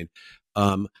online.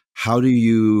 How do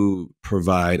you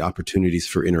provide opportunities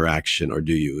for interaction, or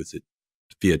is it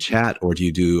via chat, or do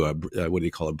you do what do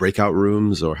you call it, breakout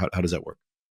rooms, or how does that work?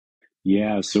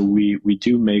 Yeah, so we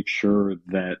do make sure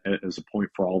that as a point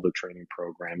for all the training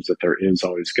programs that there is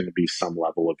always going to be some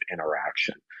level of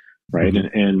interaction, right?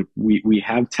 Mm-hmm. And we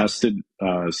have tested,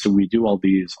 so we do all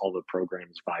the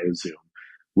programs via Zoom.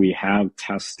 We have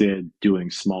tested doing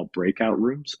small breakout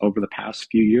rooms over the past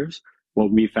few years.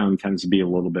 What we found tends to be a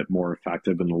little bit more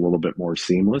effective and a little bit more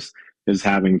seamless is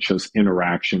having just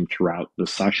interaction throughout the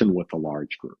session with a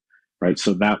large group, right?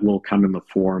 So that will come in the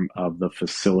form of the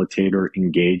facilitator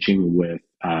engaging with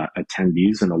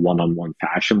attendees in a one-on-one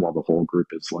fashion while the whole group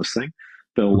is listening.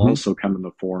 They'll Mm-hmm. also come in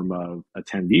the form of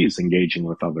attendees engaging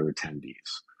with other attendees,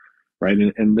 right?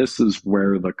 And this is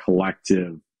where the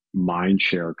collective mind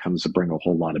share comes to bring a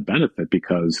whole lot of benefit,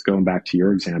 because going back to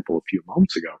your example a few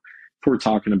moments ago, if we're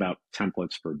talking about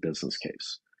templates for a business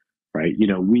case, right?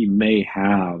 We may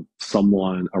have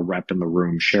a rep in the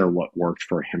room share what worked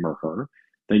for him or her.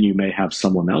 Then you may have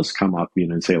someone else come up to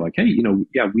you and say like, hey,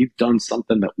 yeah, we've done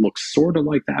something that looks sort of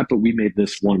like that, but we made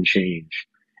this one change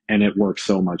and it works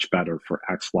so much better for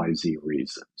XYZ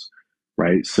reasons,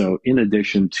 right? So in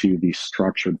addition to the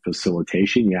structured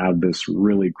facilitation, you have this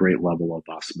really great level of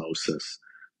osmosis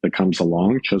that comes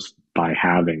along just by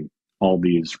having all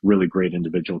these really great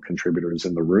individual contributors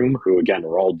in the room who, again,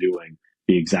 are all doing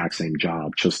the exact same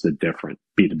job, just at different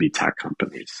B2B tech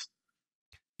companies.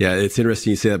 Yeah, it's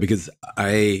interesting you say that, because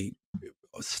I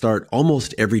start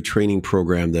almost every training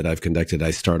program that I've conducted.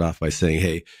 I start off by saying,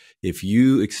 hey, if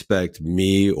you expect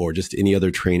me or just any other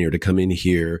trainer to come in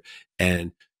here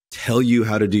and tell you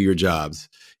how to do your jobs,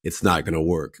 it's not going to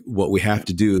work. What we have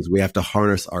to do is we have to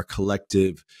harness our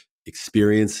collective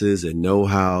experiences and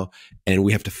know-how, and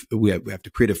we have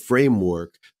to create a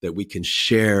framework that we can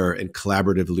share and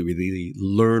collaboratively really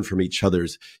learn from each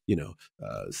other's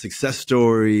success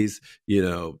stories,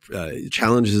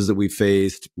 challenges that we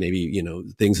faced, maybe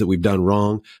things that we've done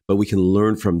wrong, but we can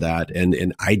learn from that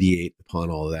and ideate upon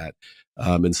all of that.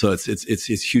 And so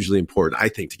it's hugely important, I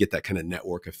think, to get that kind of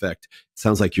network effect. It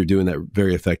sounds like you're doing that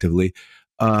very effectively.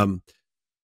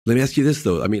 Let me ask you this,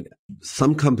 though. I mean,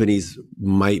 some companies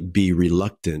might be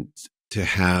reluctant to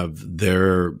have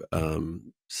their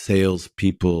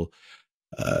salespeople,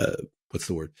 what's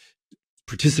the word,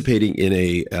 participating in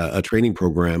a training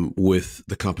program with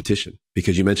the competition,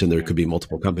 because you mentioned there could be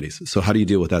multiple companies. So how do you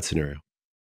deal with that scenario?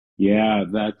 Yeah,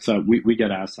 that's we get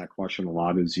asked that question a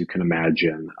lot, as you can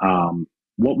imagine.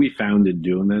 What we found in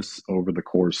doing this over the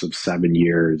course of 7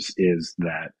 years is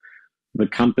that the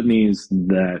companies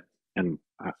that, and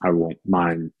I won't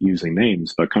mind using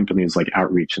names, but companies like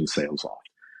Outreach and SalesLoft,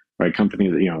 right?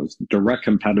 Companies that, direct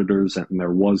competitors, and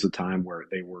there was a time where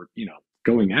they were,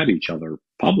 going at each other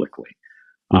publicly.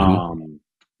 Mm-hmm.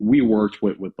 We worked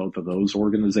with both of those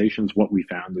organizations. What we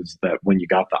found is that when you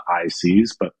got the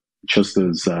ICs, but just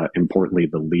as importantly,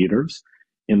 the leaders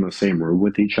in the same room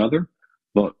with each other,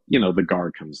 but the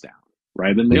guard comes down,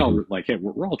 right? And they all Hmm. were like, hey,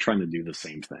 we're all trying to do the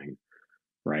same thing,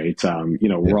 right? Yeah.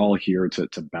 We're all here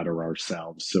to better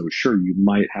ourselves. So sure, you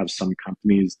might have some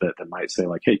companies that might say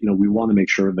like, hey, we want to make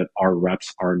sure that our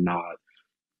reps are not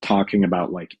talking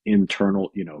about like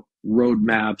internal,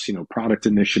 roadmaps, product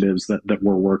initiatives that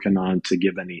we're working on to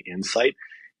give any insight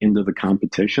into the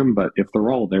competition. But if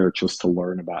they're all there just to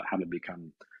learn about how to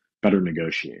become better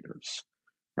negotiators,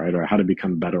 right? Or how to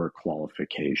become better at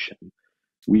qualification,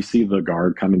 we see the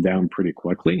guard coming down pretty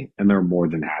quickly and they're more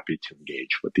than happy to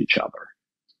engage with each other.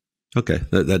 Okay,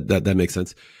 that makes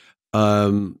sense.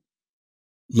 Um,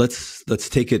 let's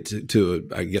take it to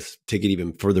I guess take it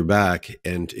even further back,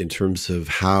 and in terms of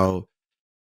how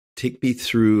take me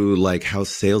through like how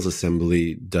Sales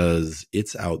Assembly does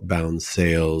its outbound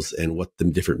sales and what the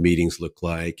different meetings look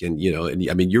like. And, and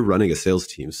I mean, you're running a sales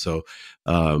team. So,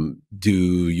 do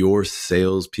your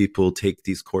salespeople take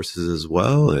these courses as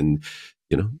well? And,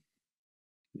 you know,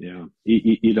 Yeah,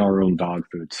 eat our own dog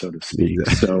food, so to speak.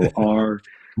 So exactly. our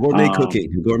Gourmet um,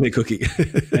 cooking, gourmet cooking.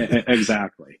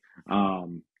 exactly.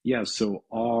 Yeah, so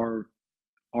our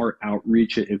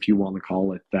outreach, if you want to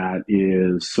call it that,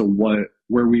 is so what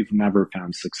where we've never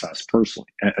found success personally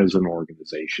as an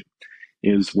organization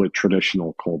is with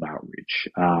traditional cold outreach.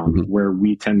 Mhm. Where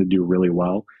we tend to do really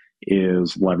well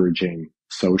is leveraging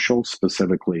social,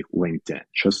 specifically LinkedIn,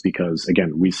 just because,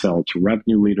 again, we sell to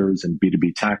revenue leaders and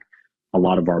B2B tech. A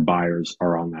lot of our buyers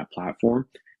are on that platform.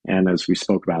 And as we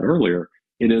spoke about earlier,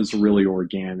 it is a really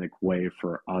organic way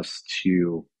for us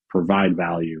to provide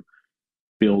value,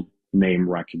 build name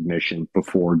recognition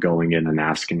before going in and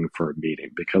asking for a meeting.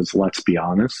 Because let's be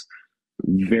honest,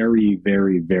 very,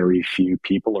 very, very few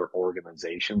people or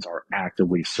organizations are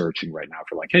actively searching right now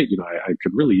for like, hey, I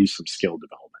could really use some skill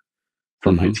development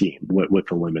for my Mhm. team with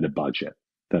the limited budget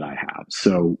that I have.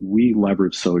 So we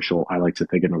leverage social, I like to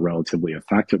think, in a relatively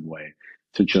effective way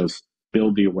to just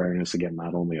build the awareness again,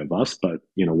 not only of us, but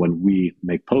when we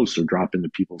make posts or drop into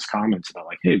people's comments about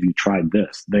like, hey, have you tried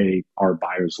this? Our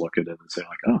buyers look at it and say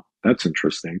like, oh, that's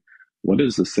interesting. What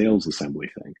is the sales assembly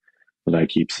thing that I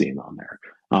keep seeing on there?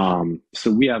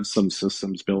 So we have some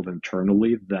systems built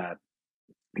internally that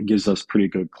gives us pretty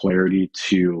good clarity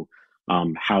to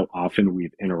how often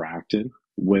we've interacted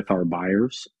with our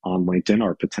buyers on LinkedIn,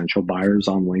 our potential buyers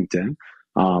on LinkedIn,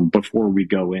 before we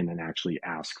go in and actually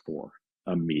ask for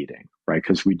a meeting, right?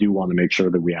 Because we do want to make sure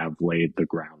that we have laid the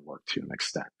groundwork to an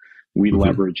extent. We Mhm.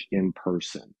 leverage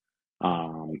in-person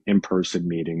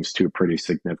meetings to a pretty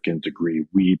significant degree.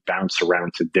 We bounce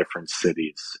around to different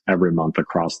cities every month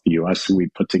across the US. So we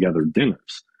put together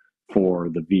dinners for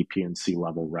the VP and C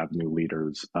level revenue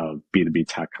leaders of B2B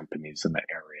tech companies in the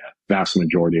area, vast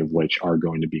majority of which are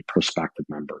going to be prospective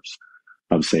members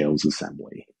of Sales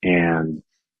Assembly. And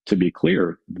to be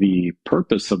clear, the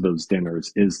purpose of those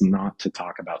dinners is not to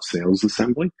talk about Sales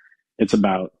Assembly. It's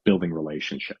about building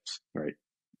relationships, right?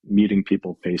 Meeting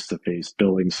people face to face,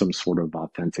 building some sort of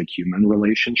authentic human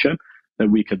relationship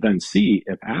that we could then see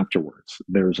if afterwards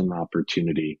there's an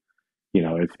opportunity.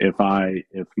 If I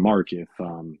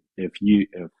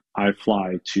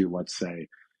fly to, let's say,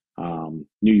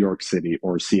 New York City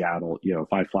or Seattle,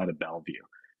 if I fly to Bellevue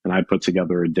and I put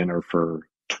together a dinner for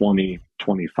 20,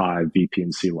 25 VP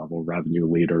and C level revenue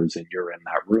leaders, and you're in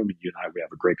that room and you and I, we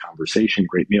have a great conversation,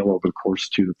 great meal over the course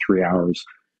of 2 to 3 hours.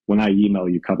 When I email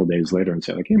you a couple days later and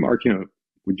say like, hey, Mark,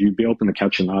 would you be open to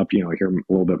catching up, hear a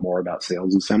little bit more about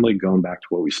Sales Assembly, going back to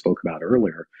what we spoke about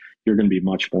earlier, you're going to be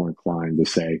much more inclined to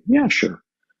say, yeah, sure,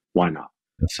 why not?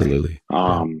 Right. Absolutely.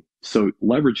 Yeah. So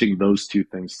leveraging those two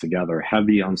things together,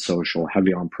 heavy on social,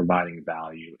 heavy on providing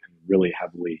value, and really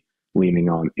heavily leaning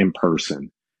on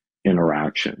in-person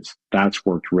interactions. That's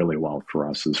worked really well for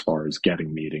us as far as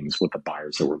getting meetings with the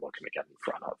buyers that we're looking to get in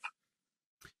front of.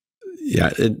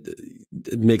 Yeah,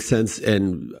 it makes sense.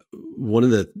 And one of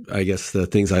the, I guess, the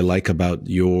things I like about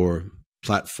your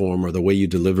platform or the way you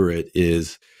deliver it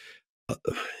is, uh,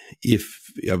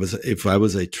 if I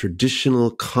was a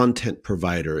traditional content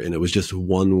provider and it was just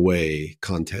one way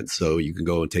content, so you can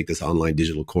go and take this online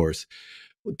digital course.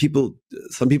 People,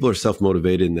 some people are self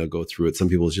motivated and they'll go through it. Some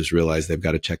people just realize they've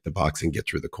got to check the box and get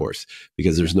through the course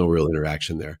because there's no real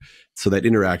interaction there. So that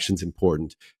interaction is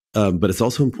important. But it's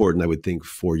also important, I would think,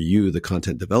 for you, the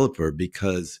content developer,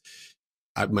 because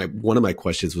one of my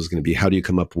questions was going to be, how do you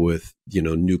come up with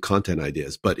new content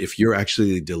ideas? But if you're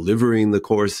actually delivering the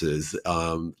courses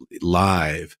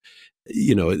live,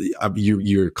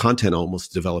 your content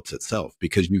almost develops itself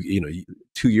because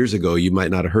 2 years ago you might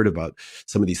not have heard about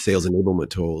some of these sales enablement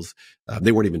tools.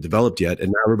 They weren't even developed yet, and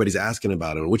now everybody's asking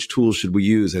about them. Which tools should we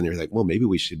use? And you're like, well, maybe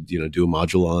we should do a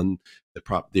module on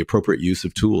the appropriate use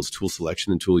of tools, tool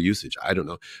selection, and tool usage. I don't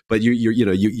know, but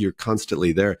you're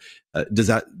constantly there. Is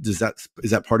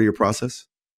that part of your process?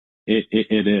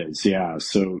 It is, yeah.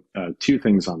 So two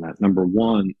things on that. Number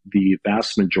one, the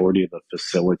vast majority of the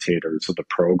facilitators of the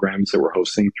programs that we're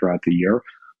hosting throughout the year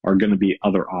are going to be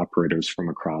other operators from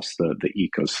across the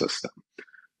ecosystem,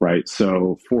 right?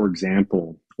 So, for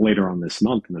example, later on this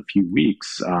month, in a few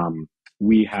weeks,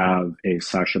 we have a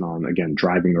session on, again,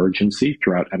 driving urgency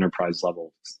throughout enterprise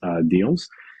level deals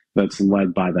that's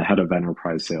led by the head of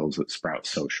enterprise sales at Sprout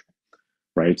Social.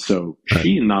 Right. So Right.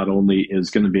 she not only is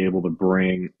going to be able to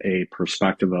bring a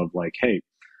perspective of like, hey,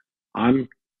 I'm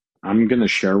going to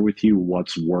share with you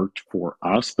what's worked for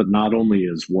us, but not only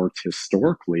is worked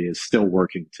historically, is still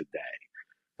working today.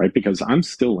 Right. Because I'm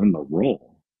still in the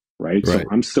role. Right. So Right.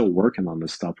 I'm still working on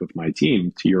this stuff with my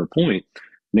team. To your point,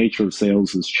 nature of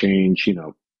sales has changed,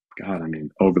 God, I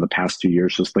mean, over the past 2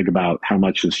 years, just think about how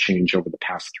much has changed over the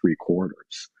past 3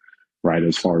 quarters, right?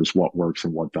 As far as what works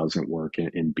and what doesn't work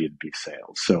in B2B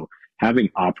sales. So having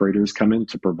operators come in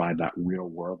to provide that real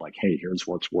world, like, hey, here's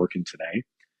what's working today,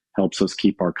 helps us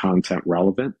keep our content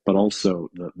relevant. But also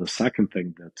the second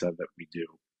thing that we do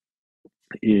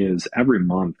is every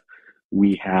month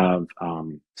we have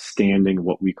standing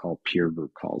what we call peer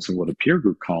group calls. And what a peer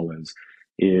group call is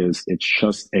it's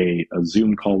just a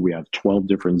Zoom call. We have 12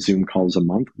 different Zoom calls a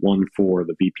month, one for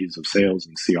the VPs of sales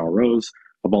and CROs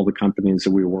of all the companies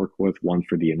that we work with, one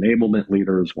for the enablement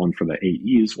leaders, one for the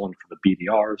AEs, one for the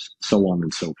BDRs, so on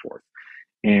and so forth.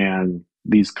 And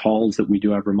these calls that we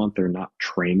do every month, they're not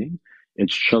training.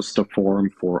 It's just a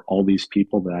forum for all these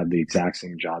people that have the exact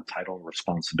same job title and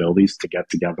responsibilities to get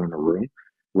together in a room,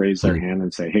 raise their Hmm. hand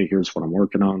and say, hey, here's what I'm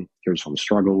working on. Here's what I'm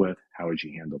struggling with. How would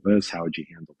you handle this? How would you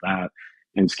handle that?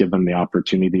 And it's give them the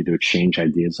opportunity to exchange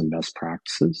ideas and best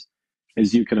practices.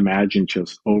 As you can imagine,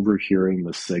 just overhearing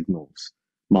the signals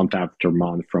month after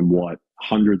month from what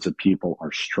hundreds of people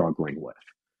are struggling with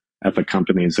at the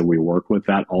companies that we work with,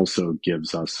 that also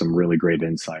gives us some really great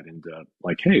insight into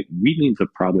like, hey, we need to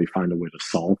probably find a way to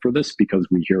solve for this because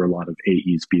we hear a lot of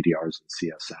AEs, BDRs,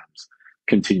 and CSMs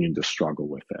continuing to struggle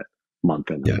with it month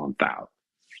in and Yeah, month out.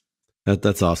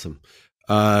 that's awesome.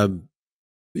 Um,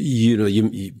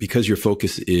 because your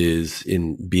focus is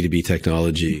in B2B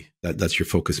technology, that's your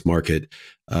focus market.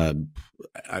 Um,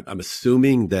 I'm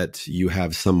assuming that you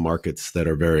have some markets that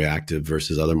are very active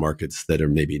versus other markets that are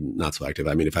maybe not so active.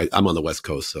 I mean, I'm on the West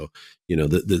Coast, so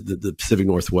the Pacific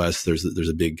Northwest, there's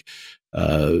a big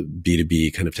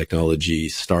B2B kind of technology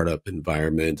startup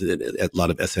environment, and a lot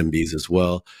of SMBs as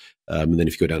well. And then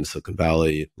if you go down to Silicon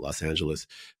Valley, Los Angeles,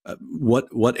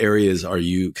 what areas are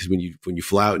you? Because when you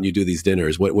fly out and you do these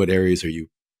dinners, what areas are you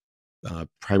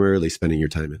primarily spending your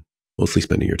time in? Mostly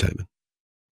spending your time in.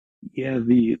 Yeah,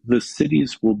 the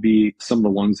cities will be some of the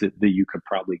ones that you could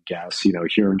probably guess.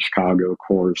 Here in Chicago, of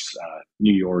course,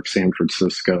 New York, San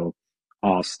Francisco,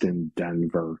 Austin,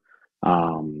 Denver,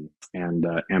 and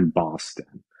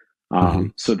Boston. Hmm.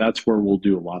 So that's where we'll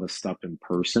do a lot of stuff in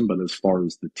person. But as far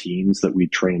as the teams that we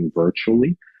train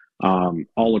virtually,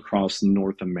 all across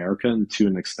North America and to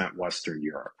an extent Western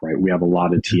Europe, right? We have a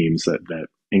lot of teams that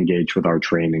engage with our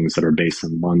trainings that are based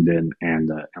in London and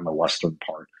the western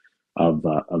part of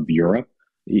Europe.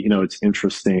 It's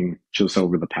interesting just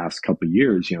over the past couple of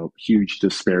years, huge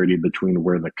disparity between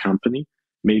where the company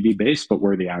may be based, but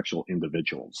where the actual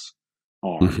individuals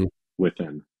are Hmm.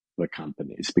 within the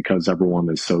companies. Because everyone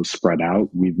is so spread out,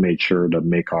 we've made sure to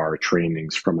make our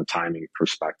trainings from a timing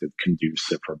perspective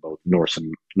conducive for both North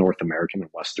American and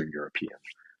Western European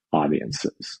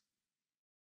audiences.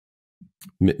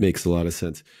 Makes a lot of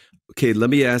sense. Okay, let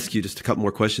me ask you just a couple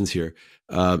more questions here.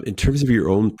 In terms of your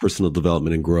own personal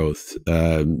development and growth,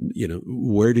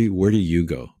 where do you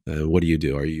go? What do you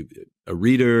do? Are you a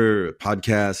reader, a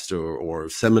podcast, or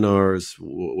seminars?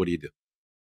 What do you do?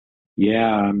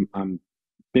 Yeah, I'm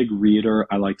big reader,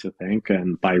 I like to think,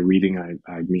 and by reading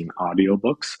I mean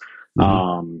audiobooks. Hmm.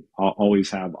 I'll always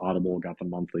have Audible, got the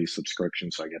monthly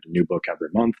subscription, so I get a new book every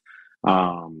month.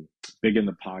 Um, Big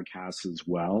into podcasts as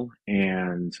well,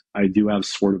 and I do have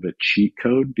sort of a cheat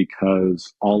code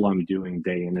because all I'm doing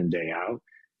day in and day out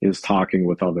is talking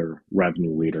with other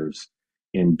revenue leaders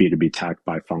in B2B tech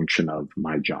by function of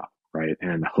my job, right?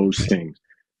 And hosting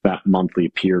that monthly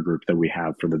peer group that we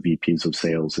have for the VPs of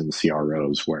sales and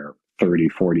CROs where 30,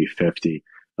 40, 50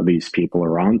 of these people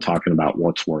are on talking about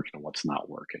what's working and what's not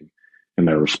working in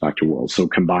their respective worlds. So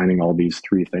combining all these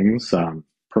three things,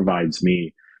 provides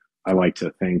me, I like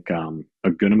to think,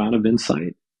 a good amount of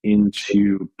insight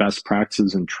into best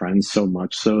practices and trends, so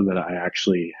much so that I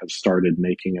actually have started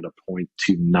making it a point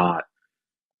to not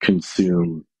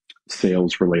consume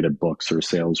sales related books or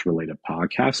sales related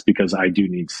podcasts, because I do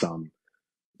need some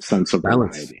sense of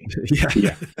Balance. variety.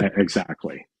 Yeah. Yeah,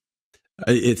 exactly.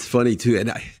 It's funny too.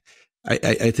 And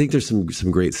I think there's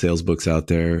some great sales books out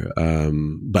there.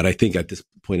 But I think at this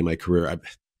point in my career, I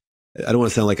don't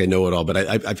want to sound like I know it all, but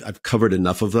I've covered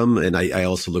enough of them, and I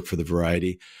also look for the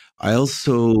variety. I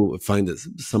also find that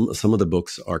some of the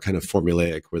books are kind of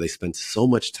formulaic, where they spend so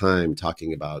much time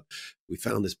talking about, we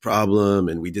found this problem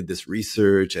and we did this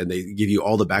research, and they give you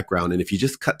all the background. And if you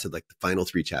just cut to like the final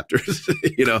 3 chapters,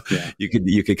 Yeah. you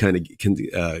could kind of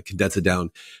condense it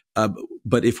down.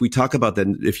 But if we talk about that,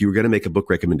 if you were going to make a book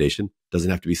recommendation,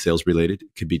 doesn't have to be sales related.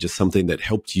 It could be just something that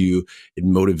helped you, it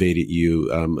motivated you.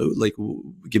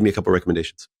 Give me a couple of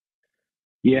recommendations.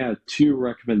 Yeah, 2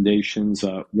 recommendations.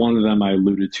 One of them I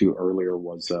alluded to earlier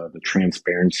was The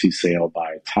Transparency Sale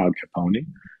by Todd Capone.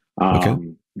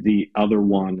 Okay. The other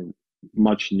one,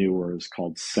 much newer, is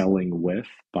called Selling With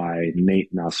by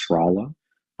Nate Nasrallah.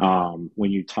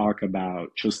 When you talk about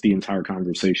just the entire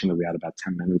conversation that we had about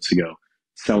 10 minutes ago,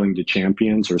 selling to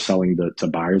champions or selling to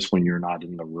buyers when you're not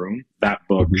in the room, that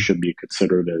book Mm-hmm. should be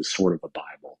considered as sort of a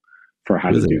Bible for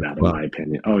how to Is it? do that, in Wow. my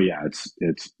opinion. Oh yeah,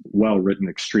 it's well written,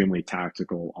 extremely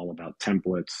tactical, all about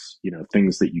templates,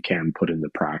 things that you can put into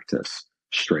practice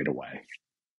straight away.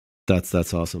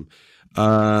 That's awesome.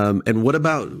 And what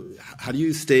about, how do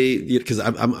you stay? Because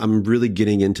I'm really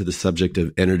getting into the subject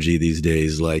of energy these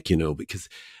days. Because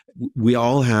we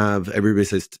all have, everybody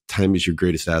says time is your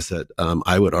greatest asset.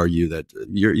 I would argue that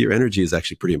your energy is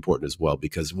actually pretty important as well,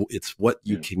 because it's what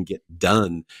you can get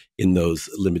done in those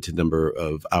limited number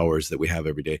of hours that we have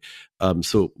every day.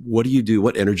 So what do you do?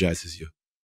 What energizes you?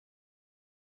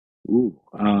 Ooh,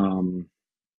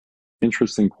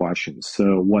 interesting question.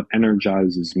 So what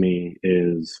energizes me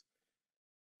is,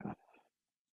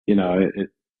 it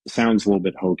sounds a little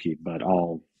bit hokey, but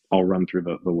I'll run through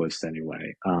the list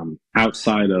anyway.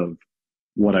 Outside of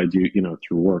what I do,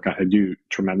 through work, I do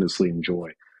tremendously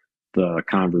enjoy the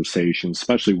conversations,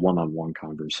 especially one-on-one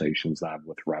conversations that I have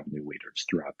with revenue leaders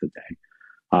throughout the day.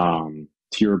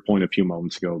 To your point a few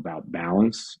moments ago about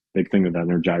balance, big thing that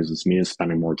energizes me is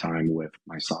spending more time with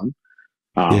my son,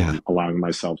 Yeah. allowing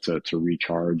myself to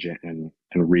recharge and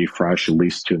refresh, at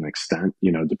least to an extent,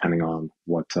 depending on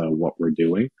what we're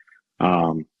doing.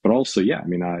 But also, yeah, I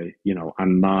mean,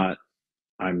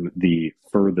 I'm the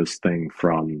furthest thing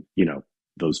from,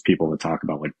 those people that talk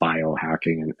about like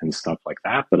biohacking and stuff like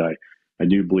that. But I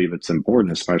do believe it's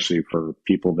important, especially for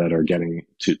people that are getting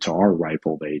to our ripe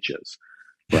old ages,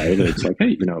 right? It's like,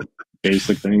 hey,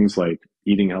 basic things like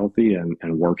eating healthy and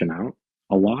working out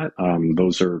a lot.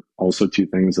 Those are also 2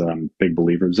 things that I'm big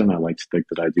believers in. I like to think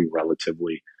that I do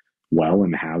relatively well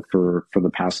and have for the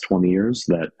past 20 years,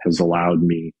 that has allowed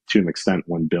me to an extent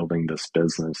when building this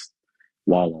business,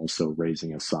 while also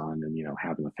raising a son and,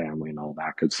 having a family and all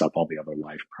that good stuff, all the other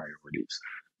life priorities,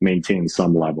 maintain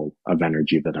some level of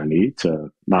energy that I need to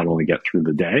not only get through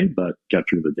the day, but get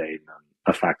through the day in an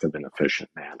effective and efficient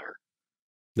manner.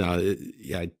 No,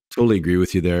 yeah, I totally agree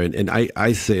with you there. And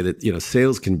I say that,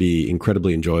 sales can be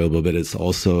incredibly enjoyable, but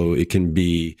it can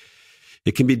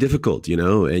be difficult,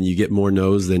 and you get more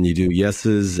no's than you do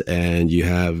yeses. And you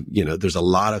have, there's a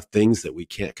lot of things that we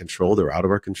can't control. They're out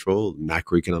of our control: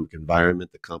 macroeconomic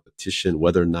environment, the competition,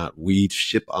 whether or not we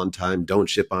ship on time, don't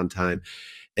ship on time.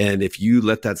 And if you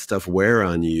let that stuff wear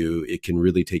on you, it can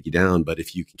really take you down. But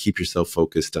if you can keep yourself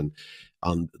focused on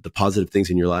the positive things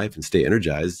in your life and stay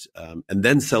energized, and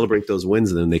then celebrate those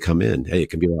wins, and then they come in, hey, it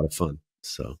can be a lot of fun.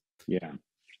 So, Yeah.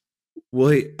 well,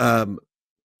 hey,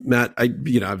 Matt,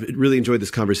 I've really enjoyed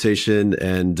this conversation,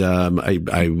 and I'm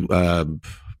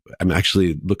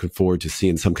actually looking forward to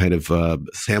seeing some kind of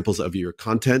samples of your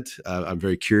content. I'm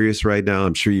very curious right now.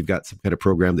 I'm sure you've got some kind of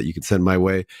program that you can send my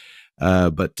way.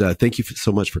 But thank you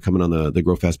so much for coming on the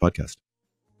Grow Fast podcast.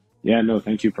 Yeah, no,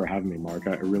 thank you for having me, Mark.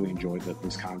 I really enjoyed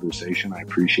this conversation. I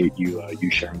appreciate you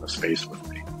sharing the space with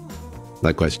me.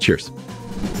 Likewise. Cheers.